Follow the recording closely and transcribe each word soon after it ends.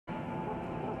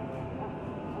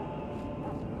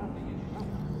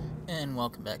And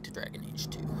welcome back to Dragon Age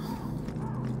 2.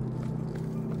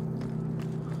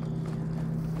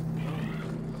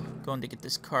 Going to get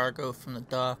this cargo from the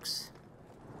docks.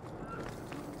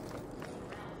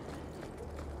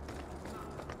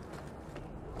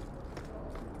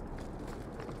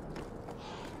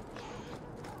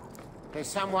 There's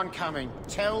someone coming.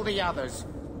 Tell the others.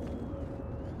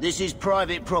 This is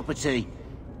private property.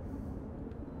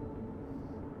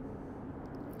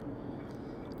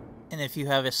 And if you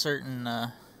have a certain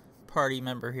party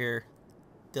member here,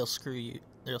 they'll screw you.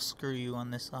 They'll screw you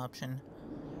on this option.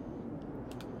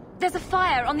 There's a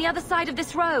fire on the other side of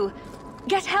this row.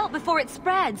 Get help before it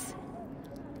spreads.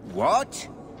 What?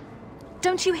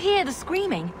 Don't you hear the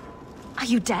screaming? Are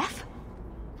you deaf?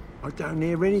 I don't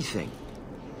hear anything.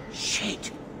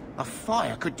 Shit! A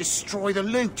fire could destroy the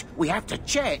loot. We have to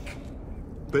check.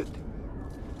 But...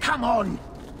 Come on!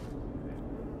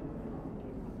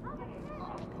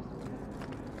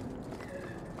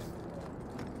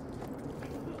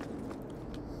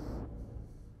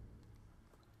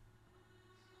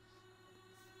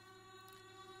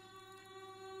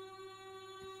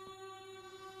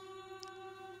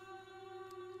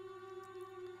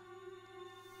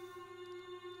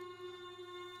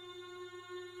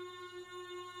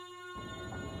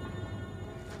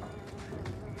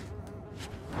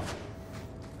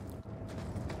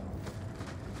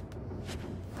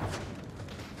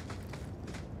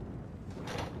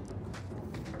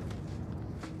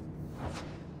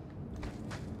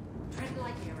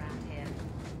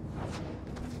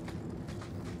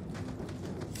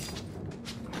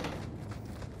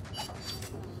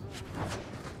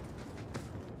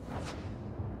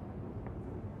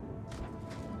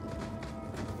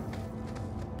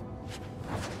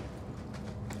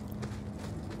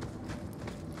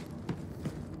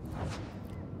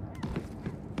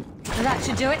 That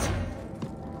should do it.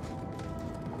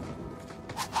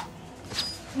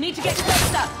 Need to get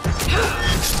closer.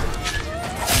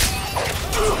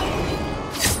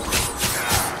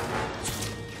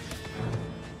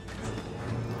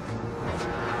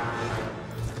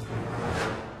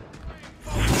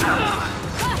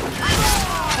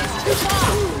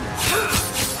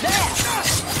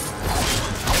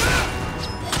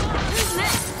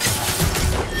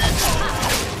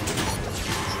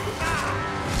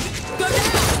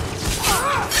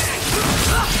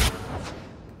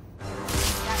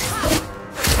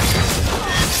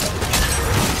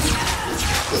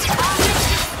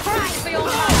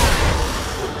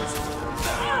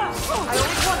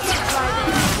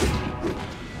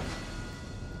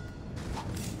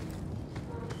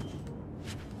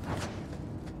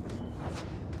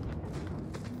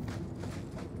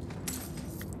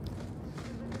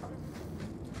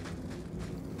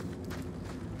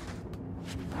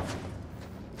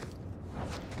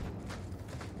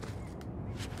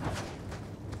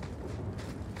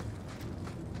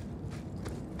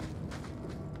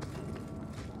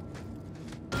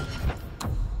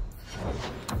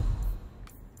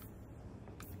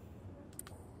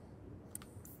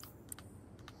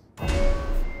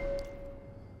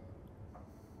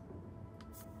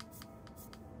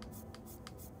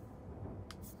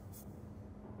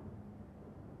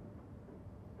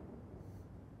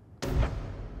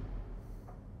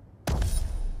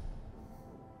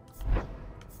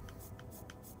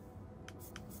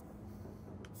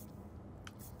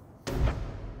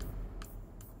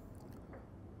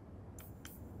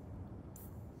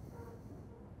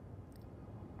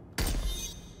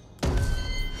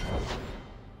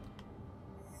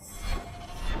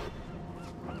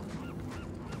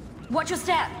 Watch your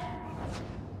step.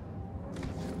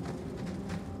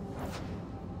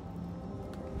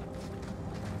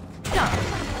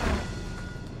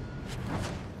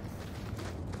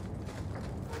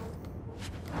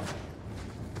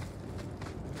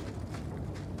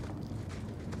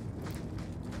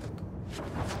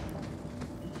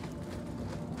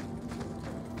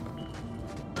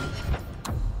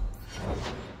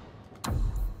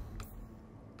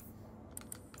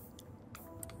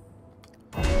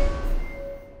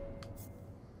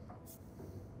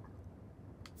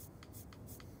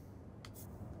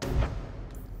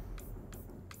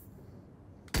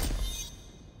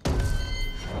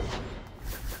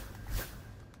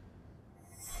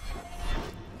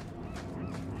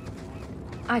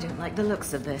 I don't like the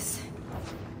looks of this.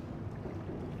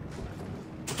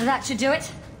 That should do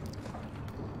it.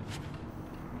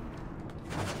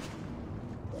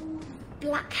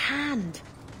 Black Hand.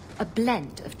 A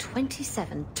blend of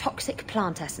 27 toxic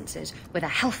plant essences with a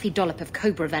healthy dollop of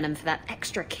cobra venom for that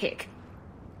extra kick.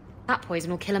 That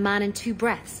poison will kill a man in 2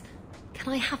 breaths.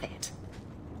 Can I have it?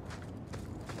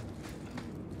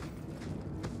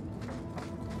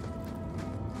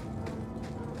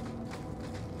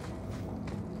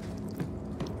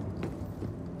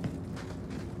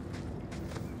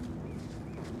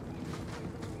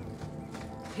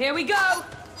 Here we go!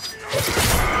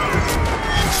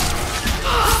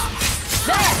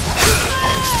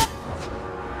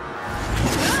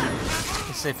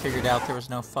 Guess they figured out there was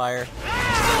no fire.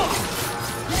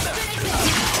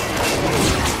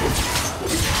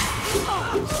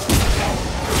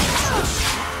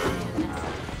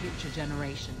 Future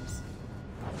generations.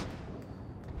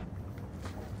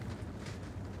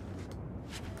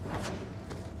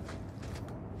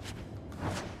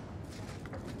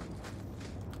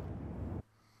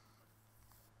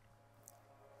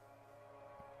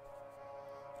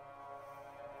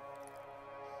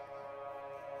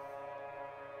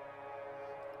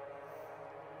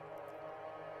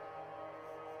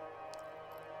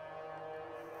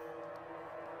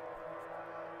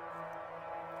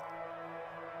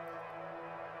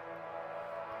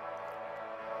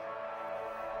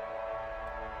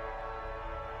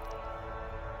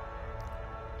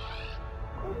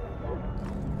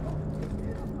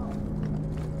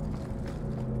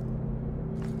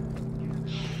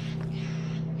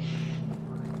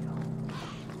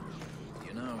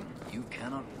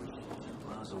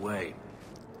 Away.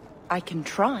 I can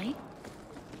try.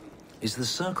 Is the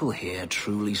circle here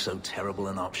truly so terrible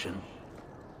an option?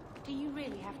 Do you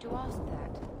really have to ask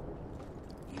that?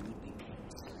 You would be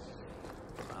kept.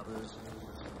 For others,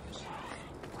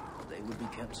 they would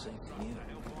be kept safe from you.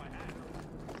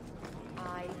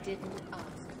 I didn't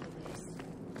ask for this.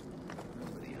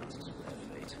 Nobody asks for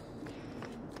their fate.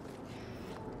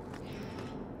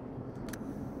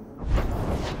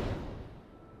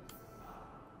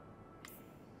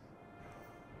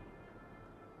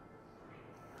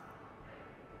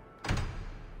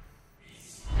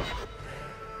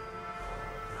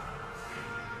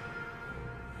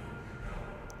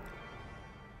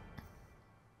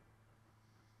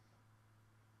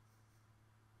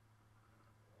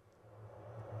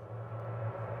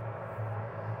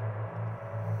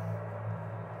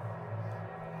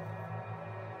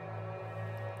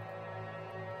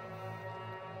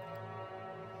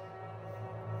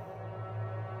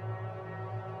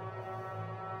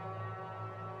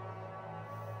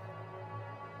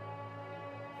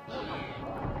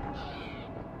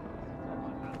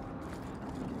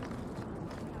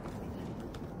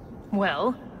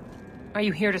 Well, are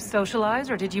you here to socialize,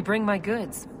 or did you bring my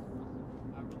goods?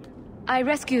 I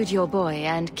rescued your boy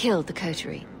and killed the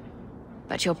coterie.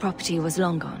 But your property was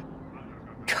long gone.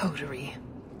 Coterie.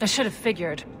 I should have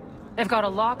figured. They've got a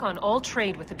lock on all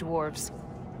trade with the dwarves.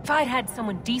 If I'd had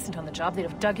someone decent on the job, they'd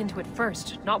have dug into it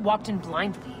first, not walked in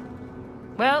blindly.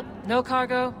 Well, no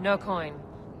cargo, no coin.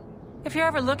 If you're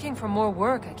ever looking for more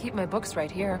work, I keep my books right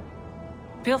here.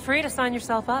 Feel free to sign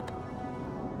yourself up.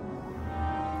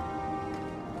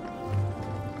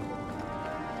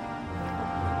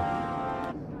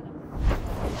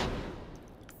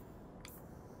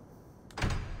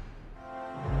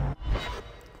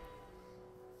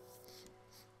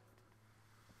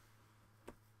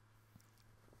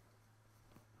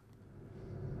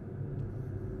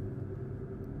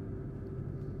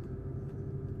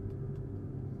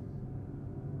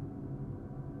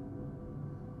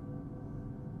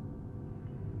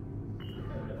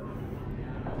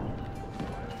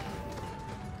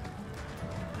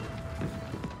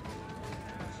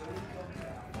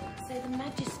 So the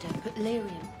Magister put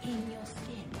lyrium in your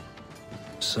skin.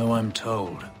 So I'm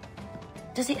told.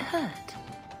 Does it hurt?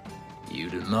 You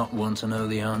do not want to know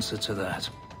the answer to that.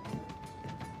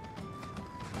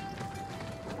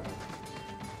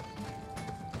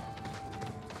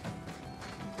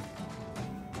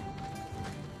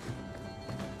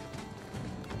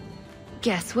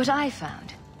 Guess what I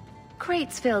found?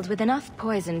 Crates filled with enough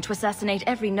poison to assassinate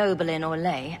every noble in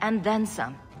Orlais, and then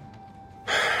some.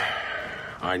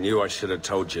 I knew I should have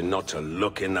told you not to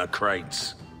look in the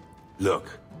crates.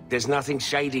 Look, there's nothing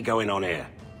shady going on here.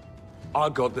 I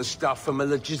got the stuff from a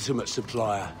legitimate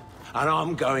supplier, and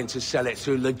I'm going to sell it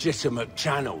through legitimate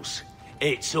channels.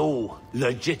 It's all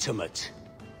legitimate.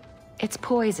 It's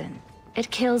poison. It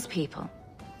kills people.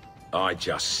 I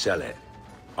just sell it.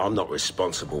 I'm not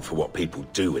responsible for what people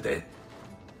do with it.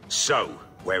 So,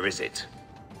 where is it?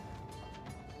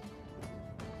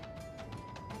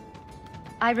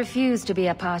 I refuse to be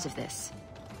a part of this.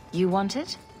 You want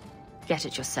it? Get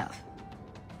it yourself.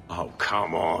 Oh,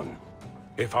 come on.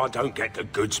 If I don't get the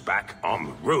goods back,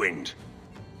 I'm ruined.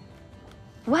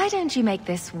 Why don't you make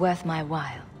this worth my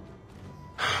while?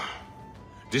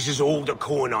 This is all the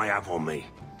coin I have on me.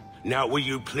 Now, will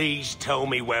you please tell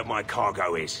me where my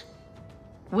cargo is?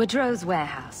 Woodrow's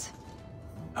warehouse.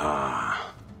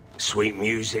 Ah, sweet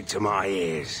music to my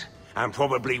ears. And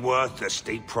probably worth a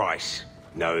steep price,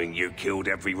 knowing you killed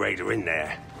every raider in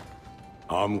there.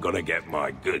 I'm gonna get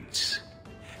my goods.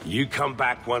 You come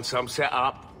back once I'm set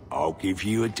up, I'll give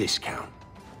you a discount.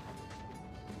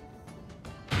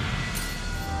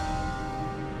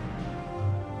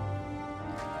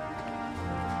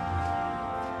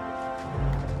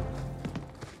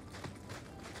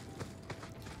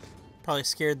 Probably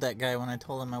scared that guy when I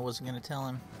told him I wasn't going to tell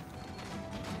him.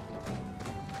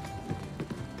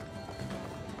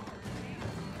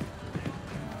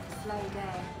 Slow day.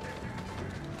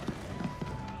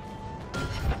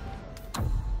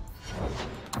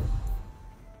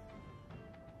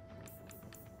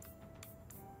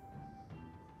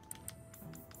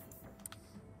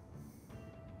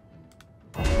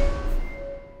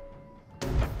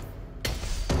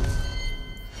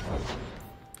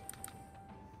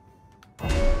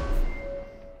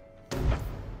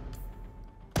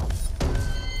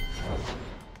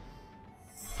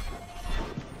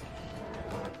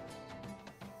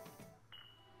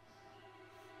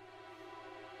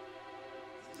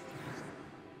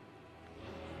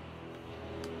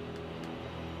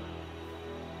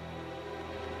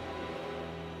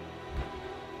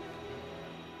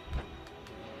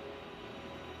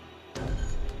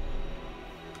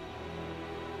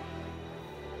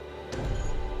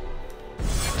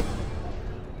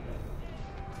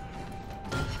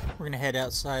 We're gonna head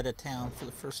outside of town for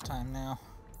the first time now.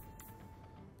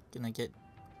 Gonna get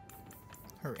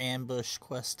her ambush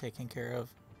quest taken care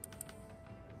of.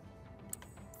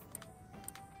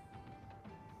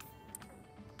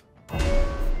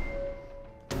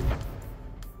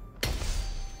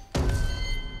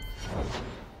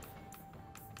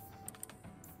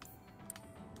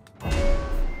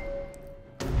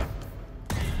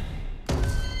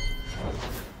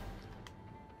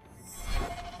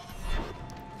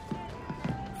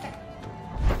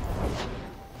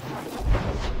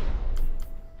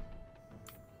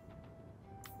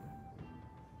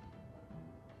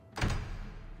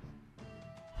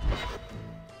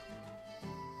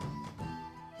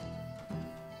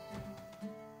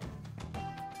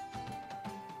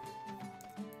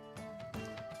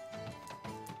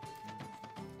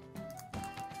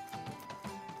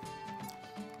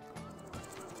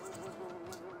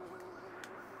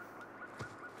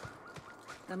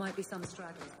 There might be some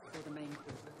stragglers before the main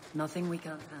group. Nothing we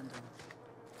can't handle.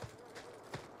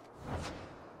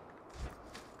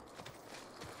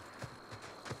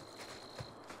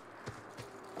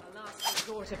 A last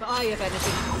resort if I have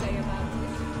anything to say about it.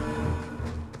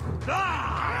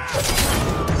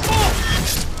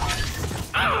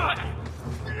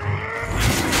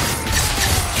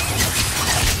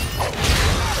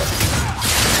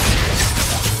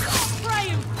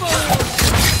 Spraying fools!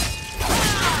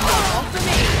 Off for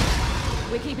me!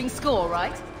 We're keeping score,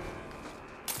 right?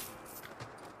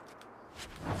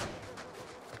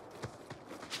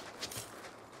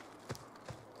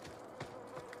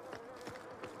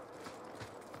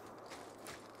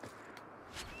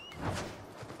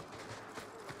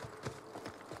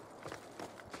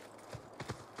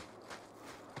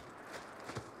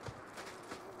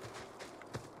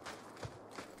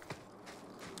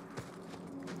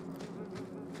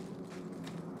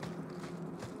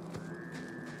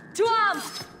 To arms!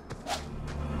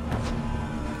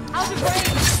 Out of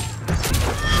range!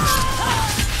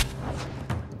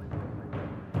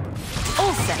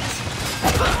 All set.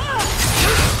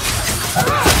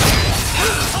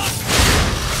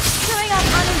 Showing up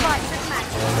uninvited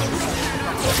matches.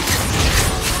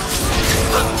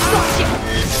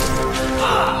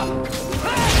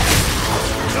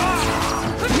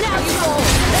 Now you all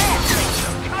there!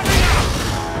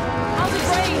 Out of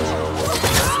range!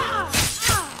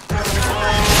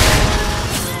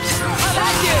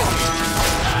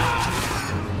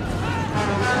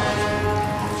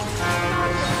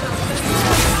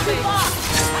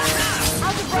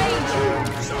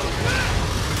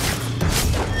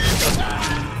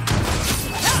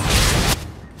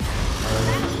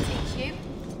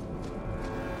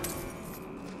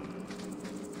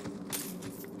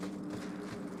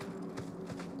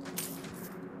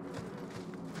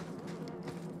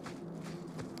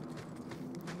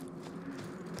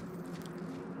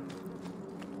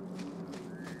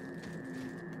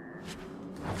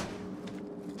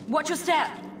 Watch your step!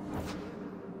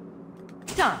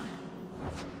 Done.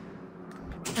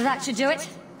 That should do it.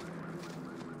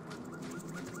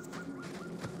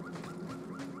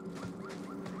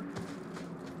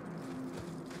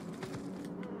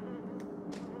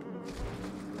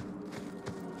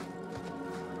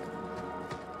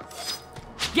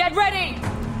 Get ready!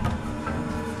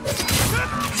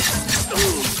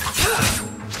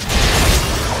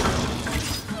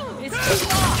 It's too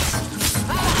far!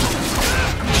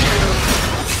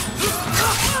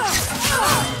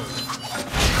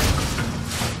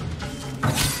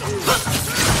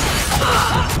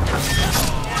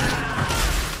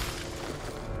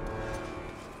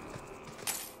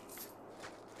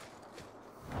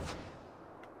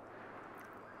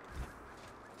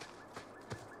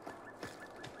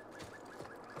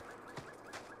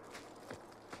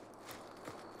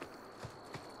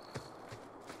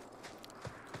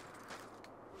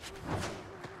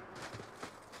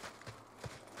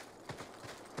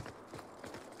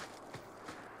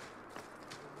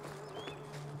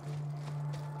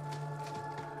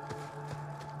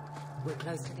 We're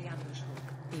close to the ambush,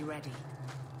 Hawke. Be ready.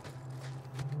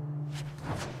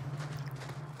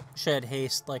 Shed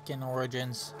haste like in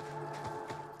Origins,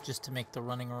 just to make the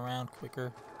running around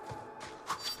quicker.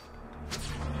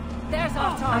 There's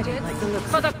our target. Like the look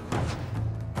For the...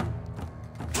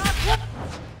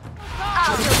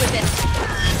 I'll deal with this.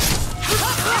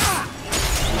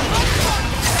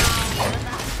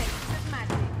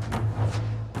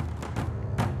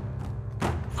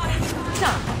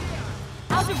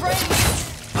 Out of range!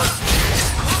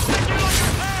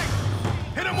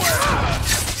 Hit him where?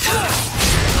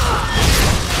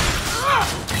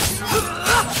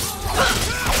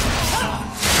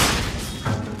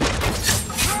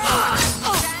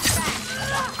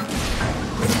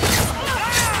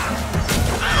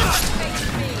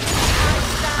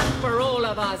 For all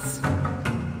of us.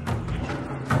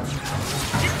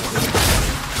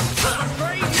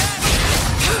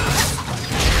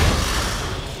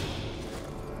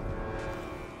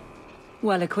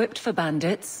 Well equipped for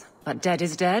bandits, but dead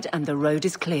is dead and the road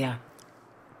is clear.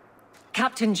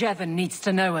 Captain Jevon needs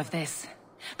to know of this.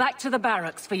 Back to the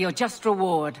barracks for your just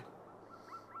reward.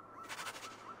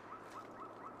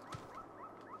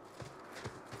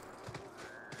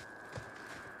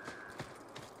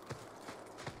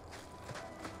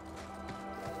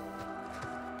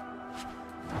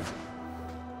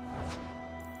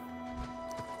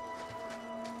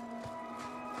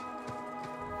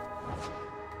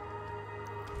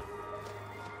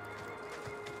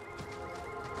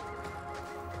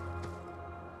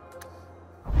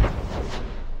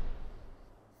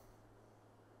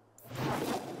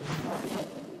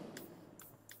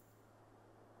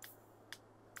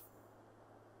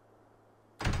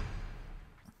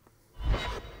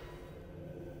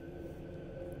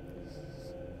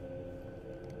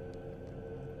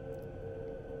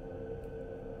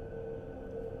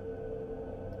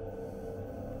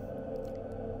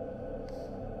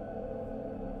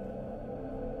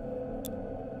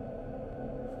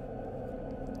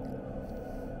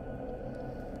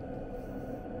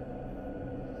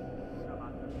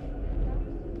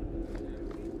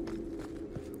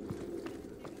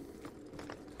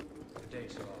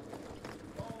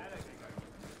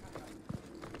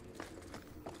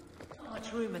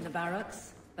 Much room in the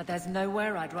barracks, but there's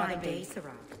nowhere I'd rather be.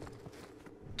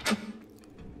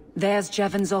 There's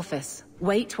Jevon's office.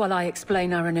 Wait while I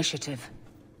explain our initiative.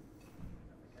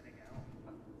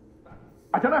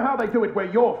 I don't know how they do it where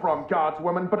you're from,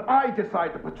 guardswoman, but I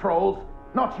decide the patrols,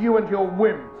 not you and your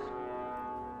whims.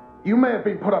 You may have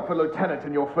been put up for lieutenant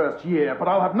in your first year, but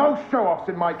I'll have no show-offs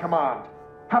in my command.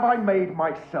 Have I made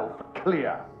myself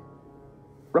clear?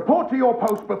 Report to your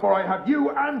post before I have you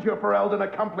and your Ferelden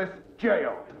accomplice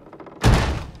jailed.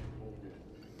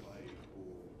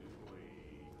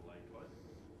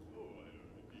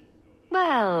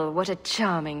 Well, what a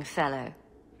charming fellow.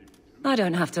 I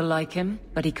don't have to like him,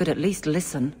 but he could at least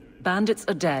listen. Bandits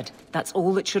are dead. That's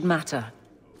all that should matter.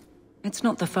 It's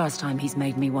not the first time he's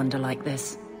made me wonder like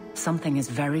this. Something is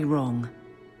very wrong.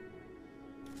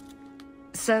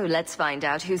 So let's find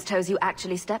out whose toes you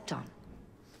actually stepped on.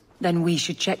 Then we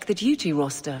should check the duty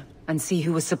roster and see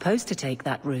who was supposed to take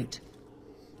that route.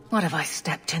 What have I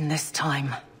stepped in this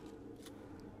time?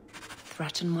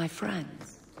 Threaten my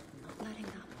friends. Not letting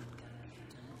that one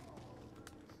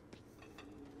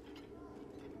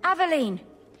go. Aveline!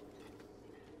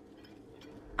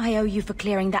 I owe you for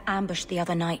clearing that ambush the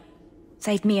other night.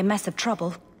 Saved me a mess of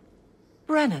trouble.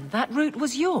 Brennan, that route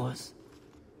was yours?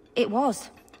 It was.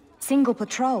 Single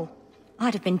patrol.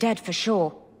 I'd have been dead for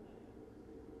sure.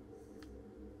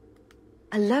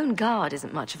 A lone guard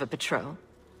isn't much of a patrol.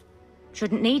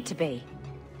 Shouldn't need to be.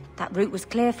 That route was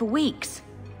clear for weeks.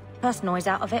 First noise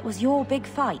out of it was your big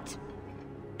fight.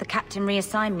 The captain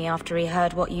reassigned me after he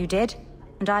heard what you did,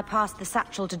 and I passed the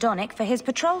satchel to Donnick for his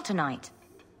patrol tonight.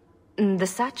 The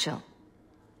satchel?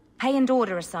 Pay and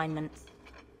order assignments.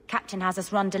 Captain has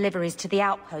us run deliveries to the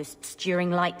outposts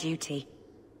during light duty.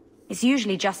 It's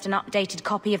usually just an updated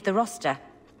copy of the roster.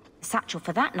 The satchel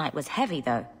for that night was heavy,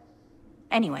 though.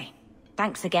 Anyway,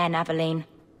 thanks again, Aveline.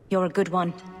 You're a good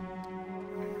one.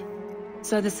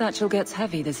 So the satchel gets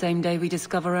heavy the same day we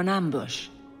discover an ambush?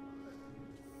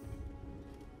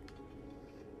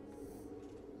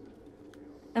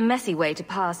 A messy way to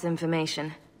pass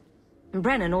information.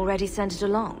 Brennan already sent it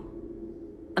along.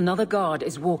 Another guard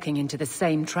is walking into the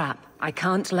same trap. I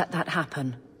can't let that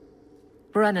happen.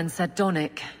 Brennan said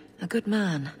Donnick. A good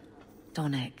man.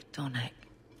 Donnick.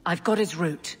 I've got his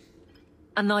route.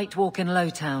 A night walk in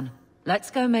Lowtown. Let's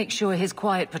go make sure his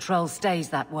quiet patrol stays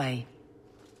that way.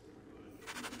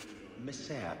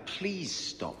 Messiah, please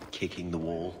stop kicking the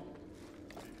wall.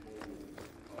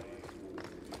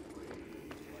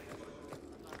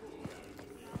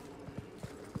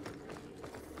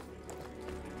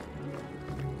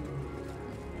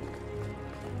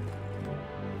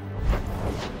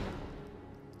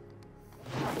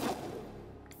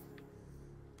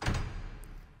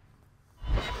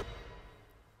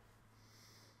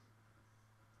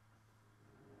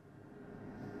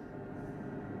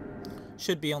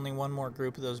 Should be only one more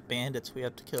group of those bandits we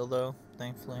have to kill, though,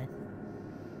 thankfully.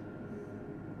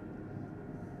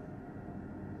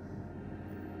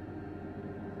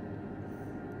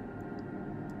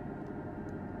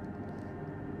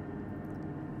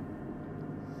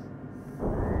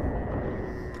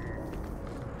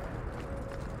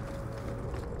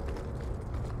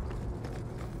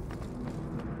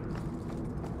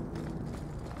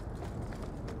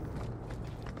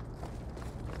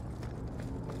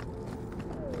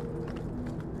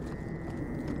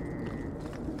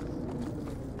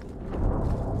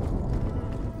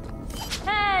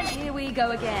 Here we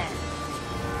go again.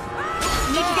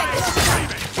 Need to get this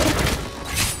straight.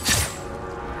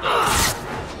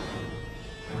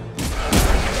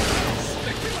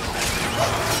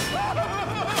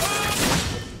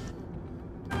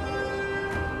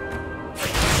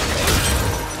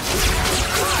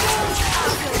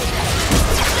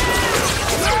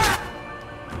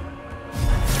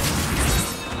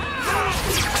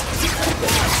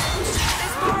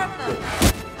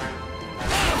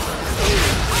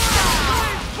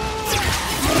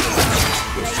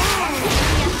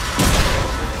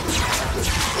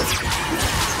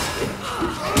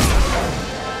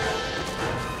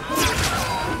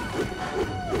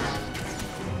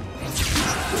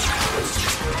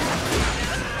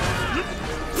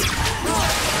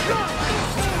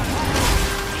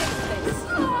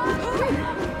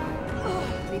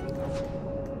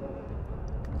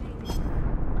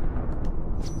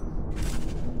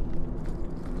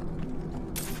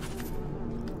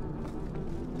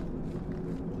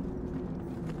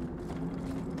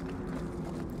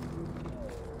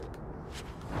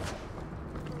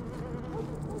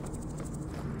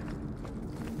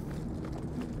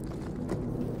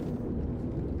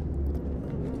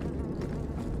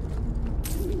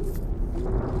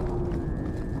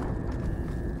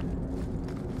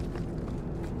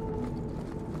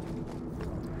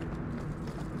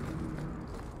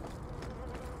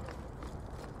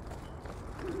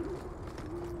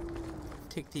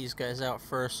 Take these guys out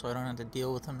first so I don't have to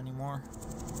deal with them anymore.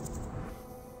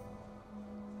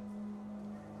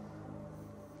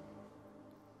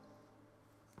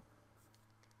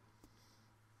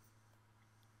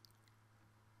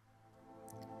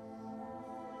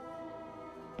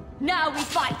 Now we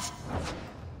fight!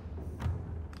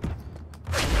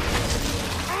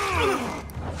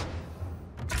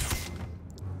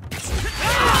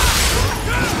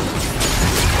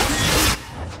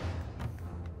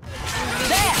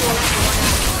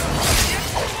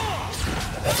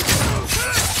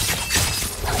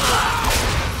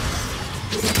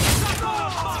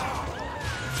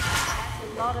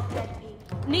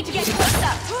 Need to get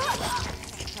closer!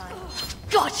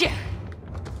 Gotcha!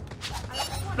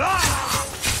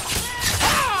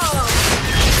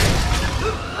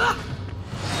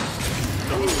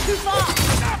 Too far!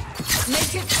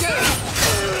 Make it good!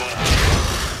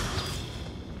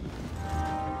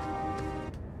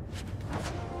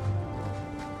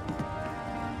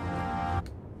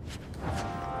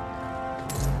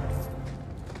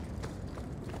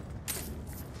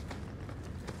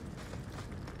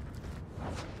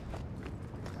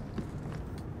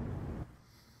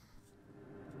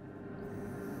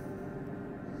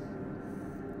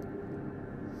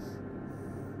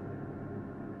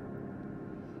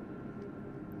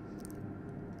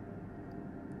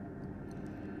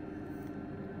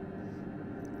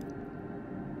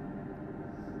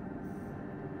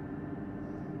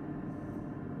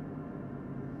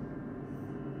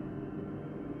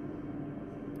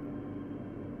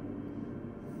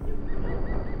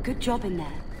 Good job in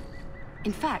there.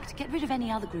 In fact, get rid of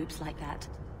any other groups like that,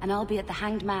 and I'll be at the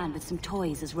Hanged Man with some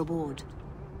toys as reward.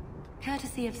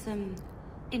 Courtesy of some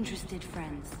interested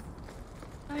friends.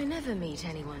 I never meet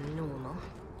anyone normal.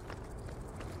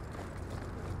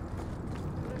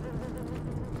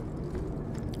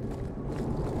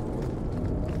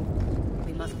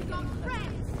 We must be getting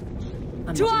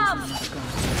close. To arms!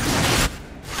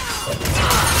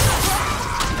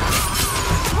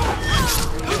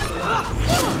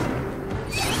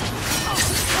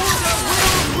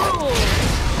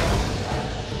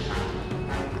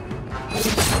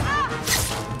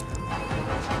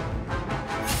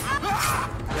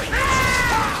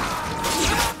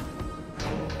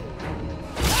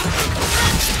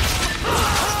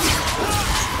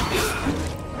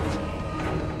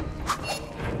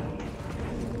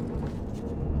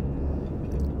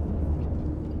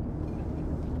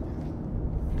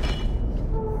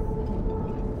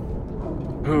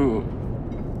 Who?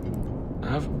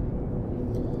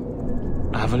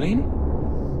 Aveline?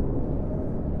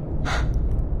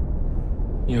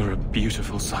 You're a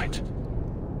beautiful sight.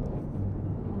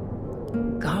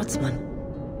 Guardsmen?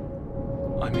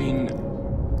 I mean,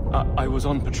 I was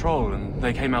on patrol and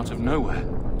they came out of nowhere.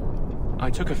 I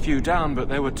took a few down, but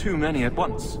there were too many at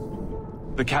once.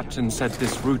 The captain said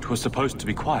this route was supposed to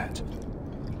be quiet.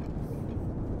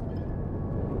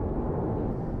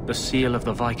 The seal of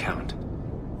the Viscount.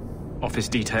 Office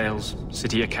details,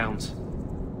 city accounts.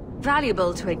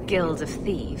 Valuable to a guild of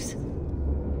thieves.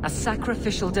 A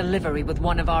sacrificial delivery with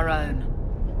one of our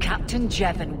own. Captain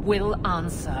Jevon will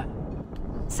answer.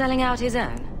 Selling out his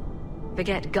own?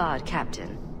 Forget guard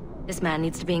captain. This man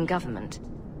needs to be in government.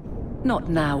 Not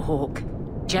now, Hawke.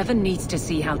 Jevon needs to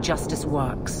see how justice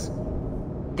works.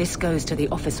 This goes to the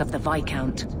office of the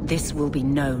Viscount. This will be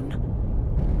known.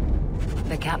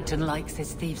 The captain likes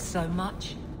his thieves so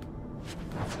much.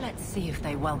 Let's see if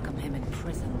they welcome him in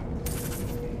prison.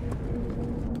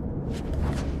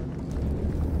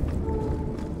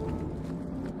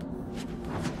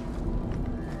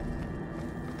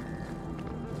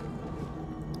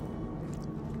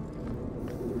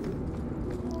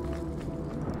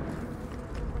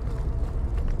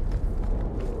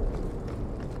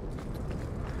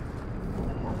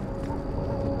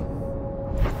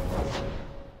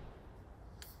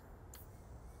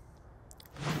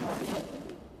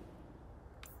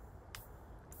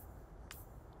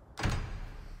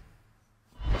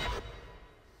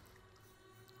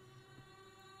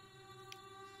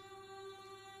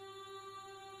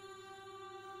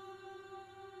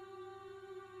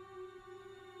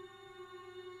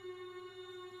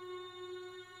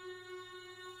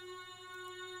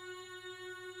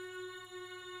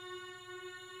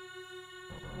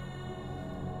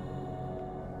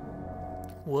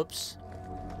 Whoops.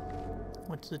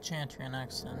 What's the Chantrian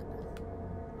accent?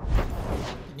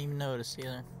 Didn't even notice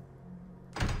either.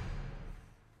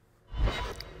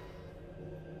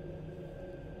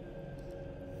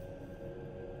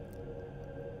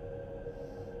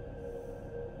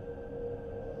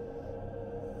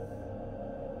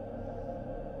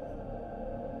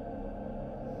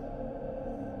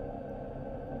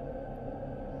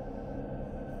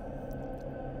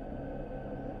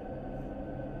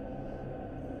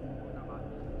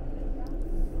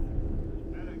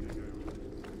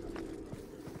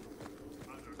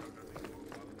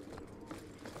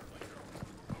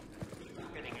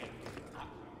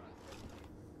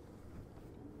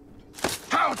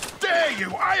 How dare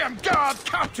you! I am guard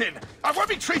captain! I won't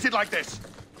be treated like this!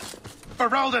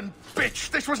 Ferelden,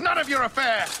 bitch! This was none of your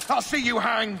affair! I'll see you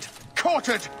hanged!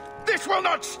 Quartered! This will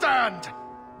not stand!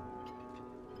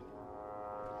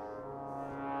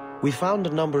 We found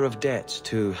a number of debts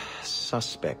to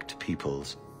suspect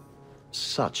peoples.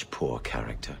 Such poor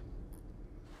character.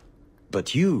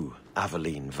 But you,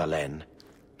 Aveline Valenne,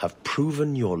 have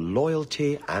proven your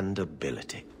loyalty and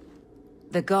ability.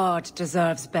 The guard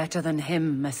deserves better than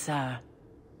him, Messire.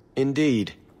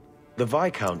 Indeed. The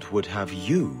Viscount would have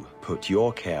you put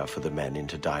your care for the men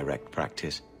into direct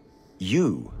practice.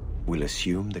 You will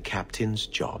assume the captain's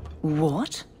job.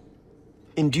 What?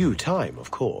 In due time,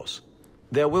 of course.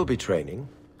 There will be training,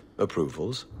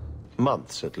 approvals,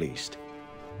 months at least.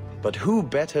 But who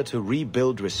better to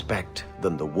rebuild respect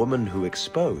than the woman who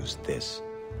exposed this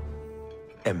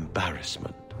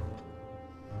embarrassment?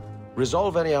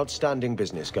 Resolve any outstanding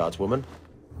business, guardswoman.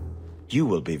 You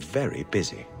will be very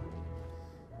busy.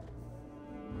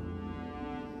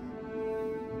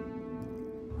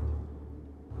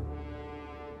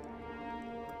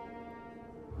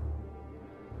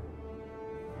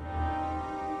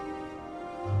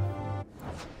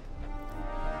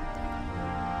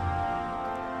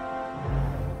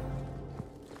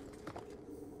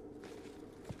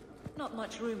 Not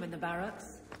much room in the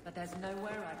barracks, but there's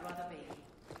nowhere I'd rather be.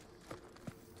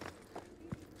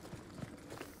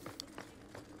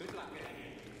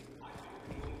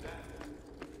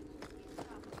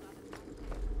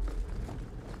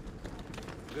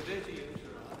 Good day to you,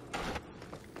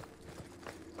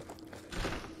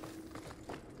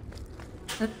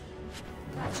 sir.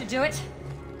 That should do it.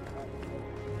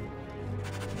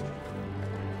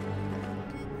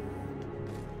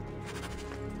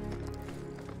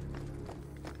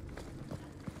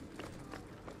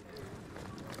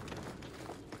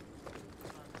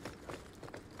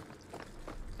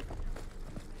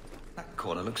 That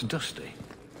corner looks dusty.